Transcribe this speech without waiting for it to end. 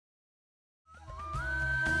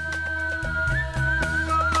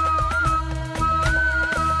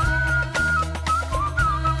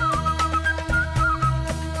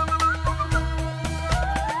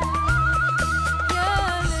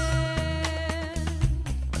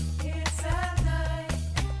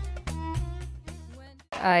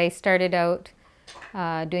I started out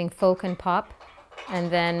doing folk and pop,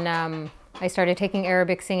 and then I started taking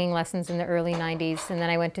Arabic singing lessons in the early 90s, and then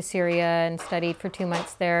I went to Syria and studied for 2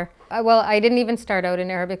 months there. Well, I didn't even start out in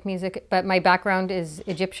Arabic music, but my background is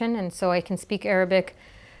Egyptian, and so I can speak Arabic.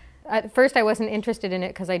 At first I wasn't interested in it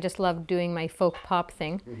because I just loved doing my folk pop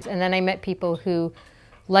thing. And then I met people who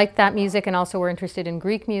liked that music and also were interested in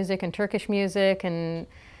Greek music and Turkish music, and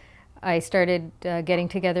I started getting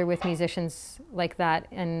together with musicians like that,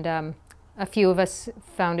 and a few of us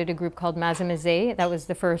founded a group called Maryem. That was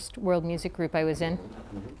the first world music group I was in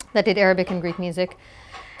that did Arabic and Greek music.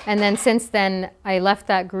 And then since then, I left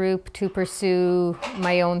that group to pursue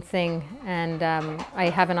my own thing, and I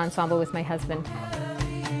have an ensemble with my husband.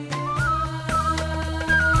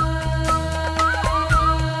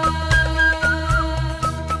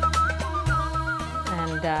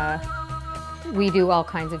 And we do all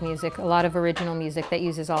kinds of music, a lot of original music that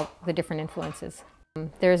uses all the different influences.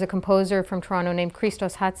 There's a composer from Toronto named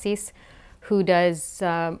Christos Hatsis who does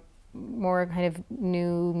more kind of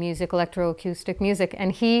new music, electroacoustic music,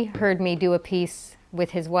 and he heard me do a piece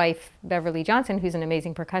with his wife, Beverly Johnson, who's an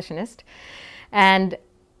amazing percussionist. And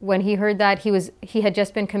when he heard that, he had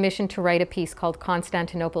just been commissioned to write a piece called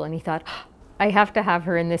Constantinople, and he thought, I have to have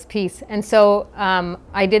her in this piece. And so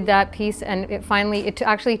I did that piece, and it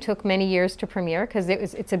actually took many years to premiere because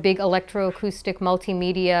it's a big electroacoustic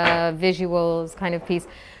multimedia visuals kind of piece.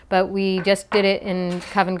 But we just did it in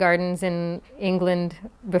Covent Gardens in England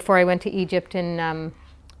before I went to Egypt in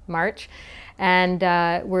March, and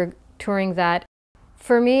we're touring that.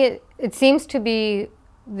 For me, there seems to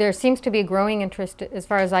be a growing interest, as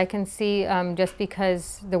far as I can see, just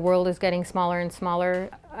because the world is getting smaller and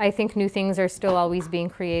smaller. I think new things are still always being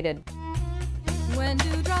created. When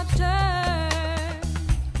dewdrops turn